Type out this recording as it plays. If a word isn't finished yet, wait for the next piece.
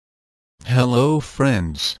Hello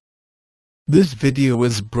friends. This video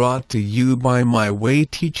is brought to you by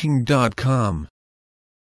mywayteaching.com.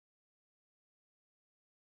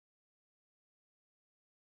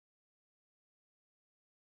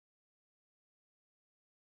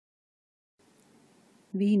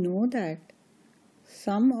 We know that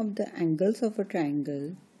sum of the angles of a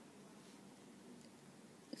triangle,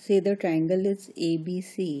 say the triangle is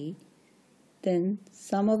ABC, then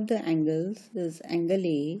sum of the angles is angle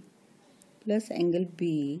A plus angle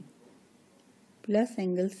B plus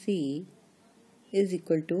angle C is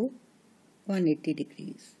equal to 180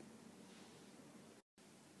 degrees.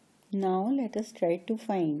 Now let us try to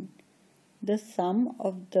find the sum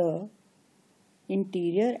of the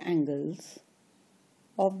interior angles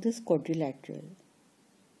of this quadrilateral.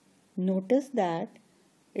 Notice that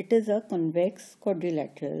it is a convex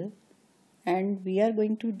quadrilateral and we are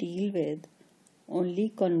going to deal with only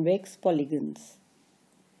convex polygons.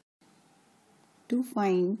 To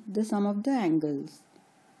find the sum of the angles,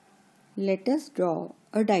 let us draw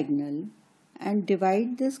a diagonal and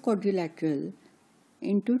divide this quadrilateral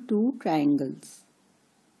into two triangles.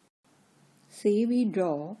 Say we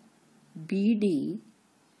draw BD.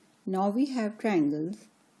 Now we have triangles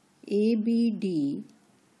ABD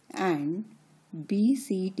and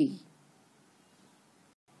BCD.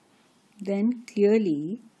 Then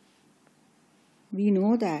clearly we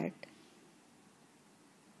know that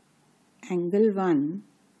angle 1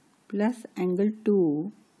 plus angle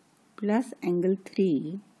 2 plus angle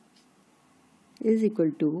 3 is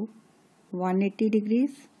equal to 180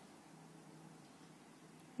 degrees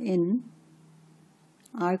in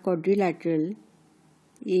our quadrilateral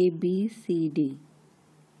ABCD,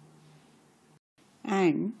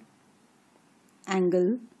 and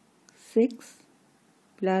angle 6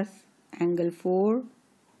 plus angle 4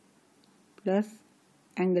 plus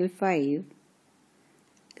angle 5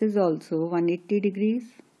 is also 180 degrees.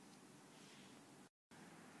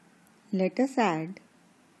 Let us add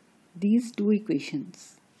these two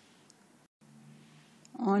equations.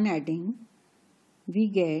 On adding, we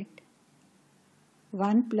get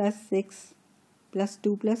 1 plus 6 plus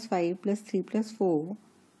 2 plus 5 plus 3 plus 4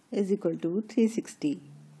 is equal to 360.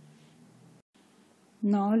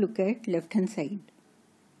 Now look at left hand side.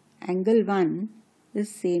 Angle 1 is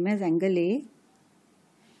same as angle A.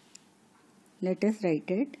 Let us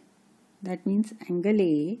write it. That means angle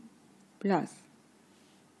A plus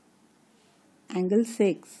angle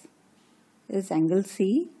 6 is angle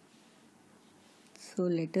C. So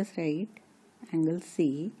let us write angle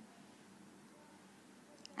C.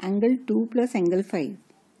 Angle 2 plus angle 5.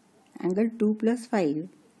 Angle 2 plus 5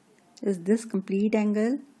 is this complete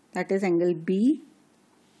angle, that is angle B.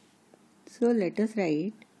 So let us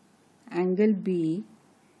write angle B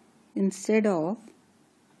instead of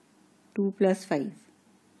 2 plus 5.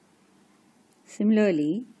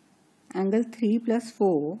 Similarly, angle 3 plus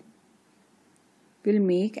 4 will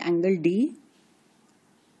make angle D.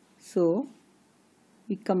 So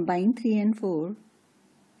we combine 3 and 4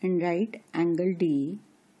 and write angle D,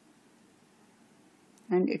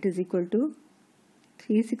 and it is equal to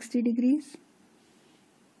 360 degrees.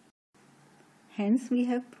 Hence we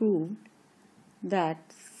have proved that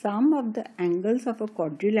sum of the angles of a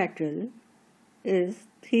quadrilateral is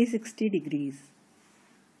 360 degrees.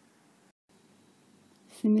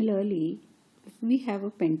 Similarly, if we have a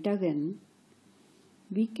pentagon,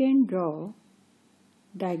 we can draw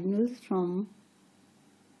diagonals from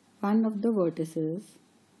one of the vertices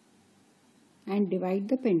and divide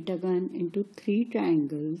the pentagon into 3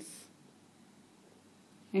 triangles,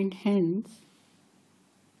 and hence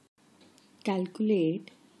calculate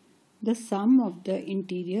the sum of the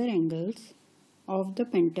interior angles of the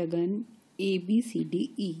pentagon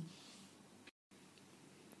ABCDE.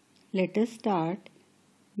 Let us start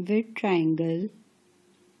with triangle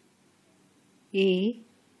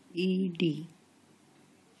AED.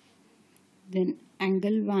 Then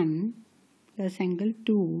angle 1 plus angle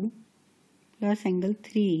 2 plus angle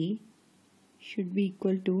 3 should be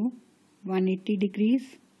equal to 180 degrees.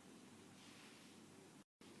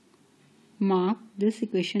 Mark this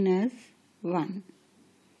equation as 1.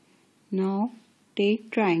 Now take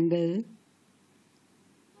triangle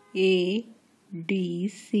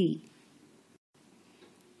ADC.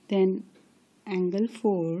 Then angle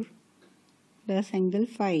 4 plus angle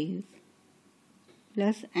 5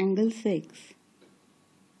 plus angle 6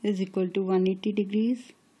 is equal to 180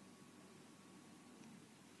 degrees.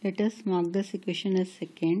 Let us mark this equation as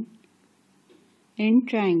second. In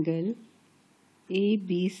triangle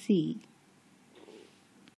ABC,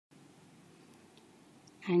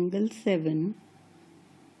 angle 7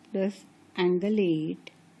 plus angle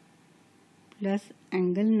 8 plus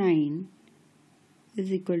angle 9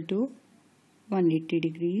 is equal to 180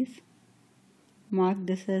 degrees. Mark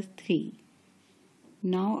this as 3.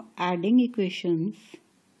 Now adding equations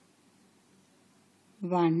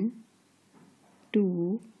 1,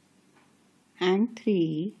 2 and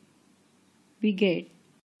 3, we get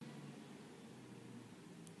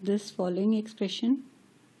this following expression.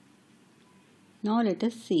 Now let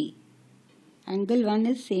us see. Angle 1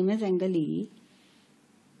 is same as angle E.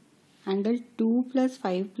 Angle 2 plus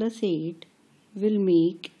 5 plus 8 will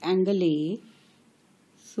make angle A.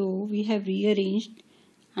 So we have rearranged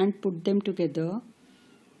and put them together.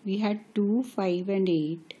 We had 2, 5 and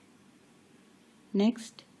 8.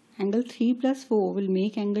 Next, angle 3 plus 4 will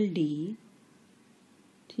make angle D.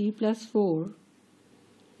 3 plus 4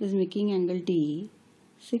 is making angle D.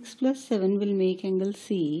 6 plus 7 will make angle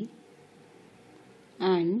C.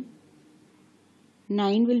 And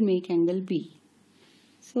 9 will make angle B.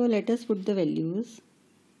 So let us put the values.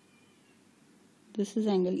 This is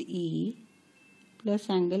angle E plus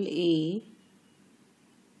angle A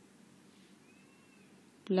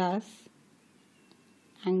plus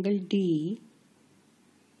angle D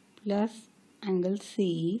plus angle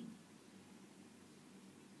C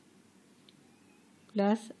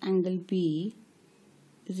plus angle B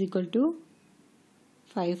is equal to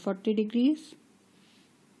 540 degrees.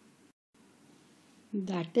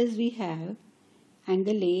 That is, we have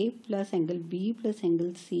angle A plus angle B plus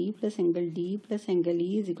angle C plus angle D plus angle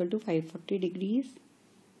E is equal to 540 degrees.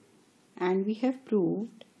 And we have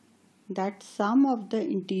proved that sum of the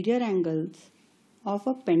interior angles of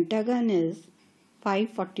a pentagon is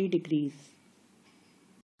 540 degrees.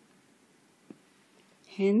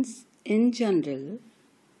 Hence, in general,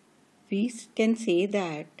 we can say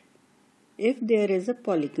that if there is a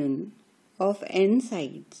polygon of n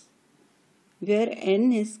sides where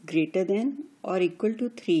n is greater than or equal to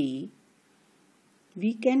 3,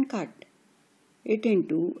 we can cut it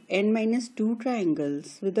into n minus 2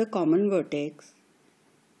 triangles with a common vertex,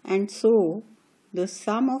 and so the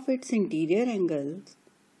sum of its interior angles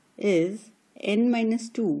is n minus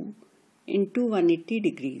 2 into 180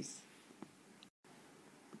 degrees.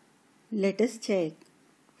 Let us check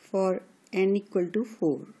for n equal to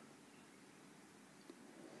 4.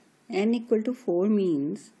 N equal to 4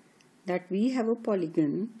 means that we have a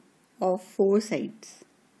polygon of 4 sides.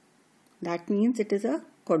 That means it is a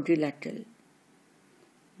quadrilateral.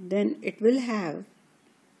 Then it will have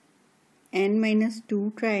n minus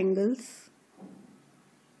 2 triangles.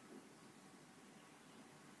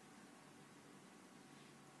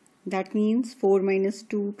 That means 4 minus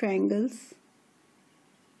 2 triangles.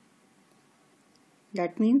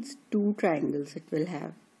 That means 2 triangles it will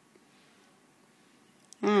have.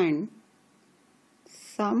 And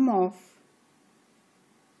sum of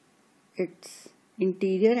its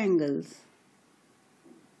interior angles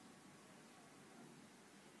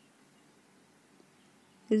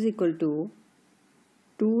is equal to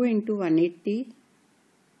 2 into 180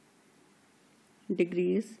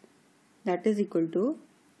 degrees, that is equal to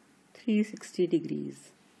 360 degrees.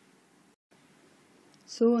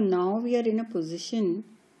 So now we are in a position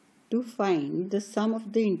to find the sum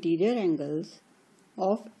of the interior angles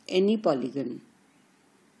of any polygon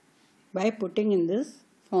by putting in this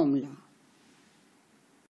formula.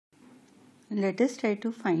 Let us try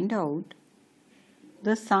to find out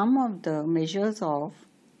the sum of the measures of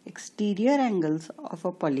exterior angles of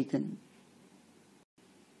a polygon.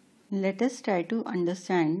 Let us try to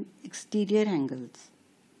understand exterior angles.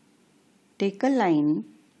 Take a line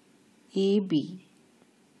AB.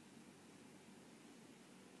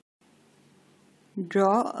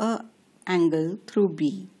 Draw an angle through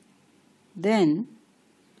B. Then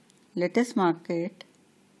let us mark it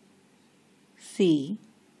C.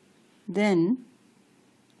 Then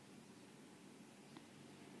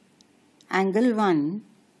angle 1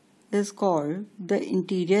 is called the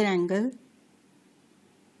interior angle,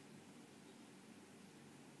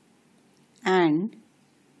 and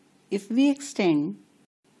if we extend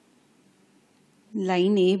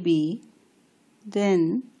line AB,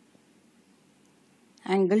 then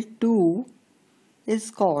angle 2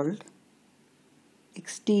 is called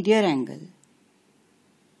exterior angle.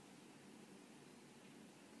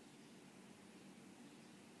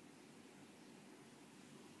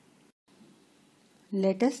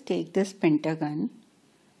 Let us take this pentagon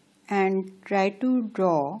and try to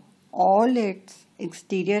draw all its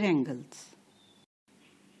exterior angles.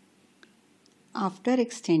 After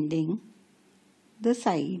extending the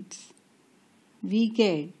sides, we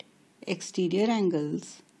get exterior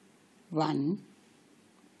angles 1.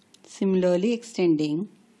 Similarly, extending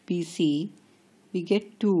BC, we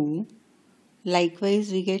get 2. Likewise,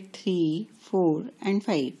 we get 3, 4 and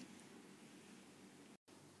 5.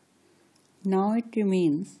 Now it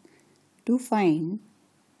remains to find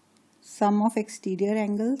sum of exterior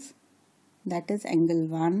angles, that is angle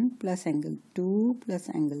 1 plus angle 2 plus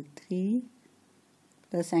angle 3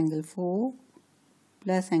 plus angle 4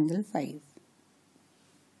 plus angle 5.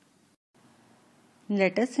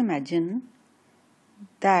 Let us imagine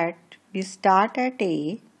that we start at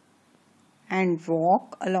A and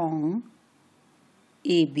walk along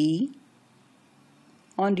AB.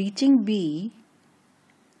 On reaching B,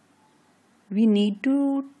 we need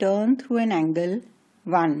to turn through an angle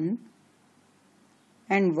 1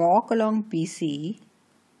 and walk along BC.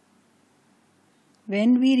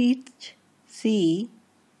 When we reach C,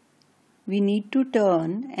 we need to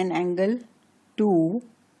turn an angle 2.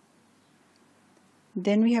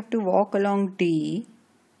 Then we have to walk along D.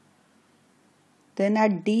 Then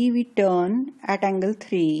at D we turn at angle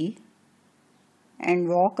 3 and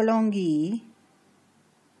walk along E.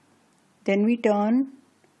 Then we turn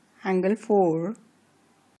angle 4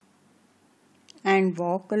 and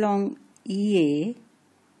walk along EA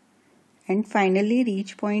and finally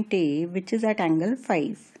reach point A, which is at angle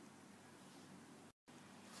 5.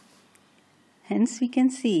 Hence we can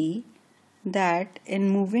see that in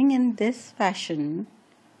moving in this fashion,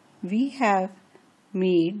 we have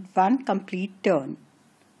made one complete turn,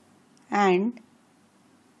 and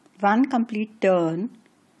one complete turn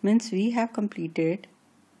means we have completed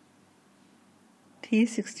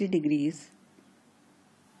 360 degrees,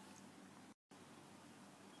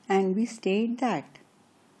 and we state that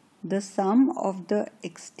the sum of the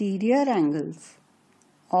exterior angles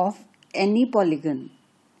of any polygon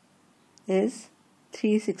is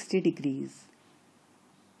 360 degrees.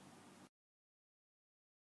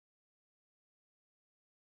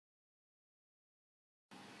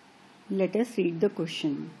 Let us read the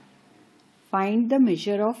question. Find the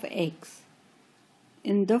measure of x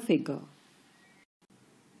in the figure.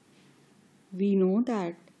 We know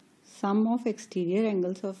that sum of exterior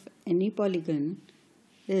angles of any polygon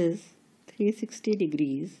is 360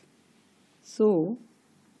 degrees. So,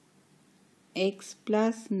 x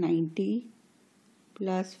plus 90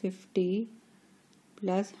 plus 50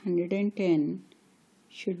 plus 110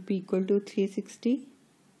 should be equal to 360.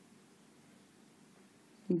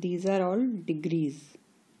 These are all degrees.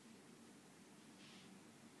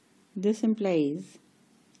 This implies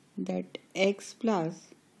that x plus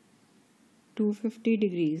 250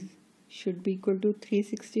 degrees should be equal to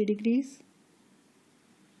 360 degrees.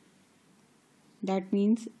 That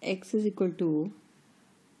means x is equal to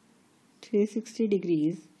 360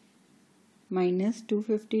 degrees minus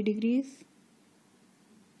 250 degrees.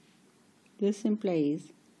 This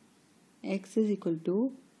implies x is equal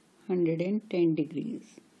to 110 degrees.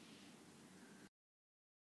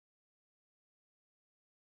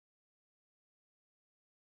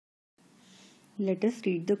 Let us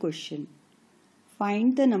read the question.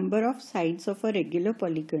 Find the number of sides of a regular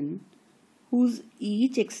polygon whose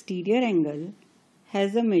each exterior angle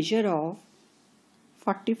has a measure of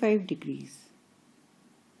 45 degrees.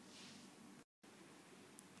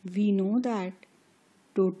 We know that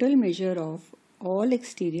total measure of all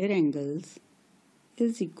exterior angles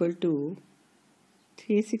is equal to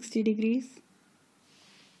 360 degrees,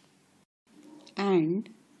 and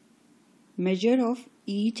measure of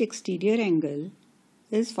each exterior angle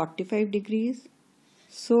is 45 degrees.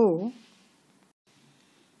 So,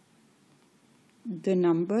 the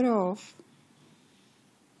number of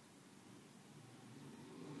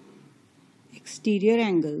exterior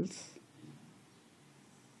angles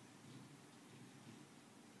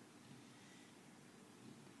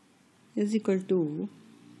is equal to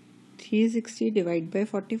 360 divided by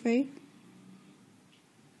 45,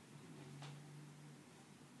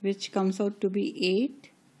 which comes out to be 8.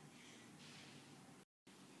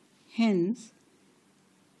 Hence,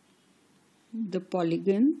 the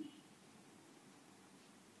polygon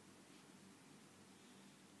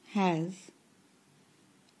has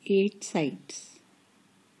 8 sides.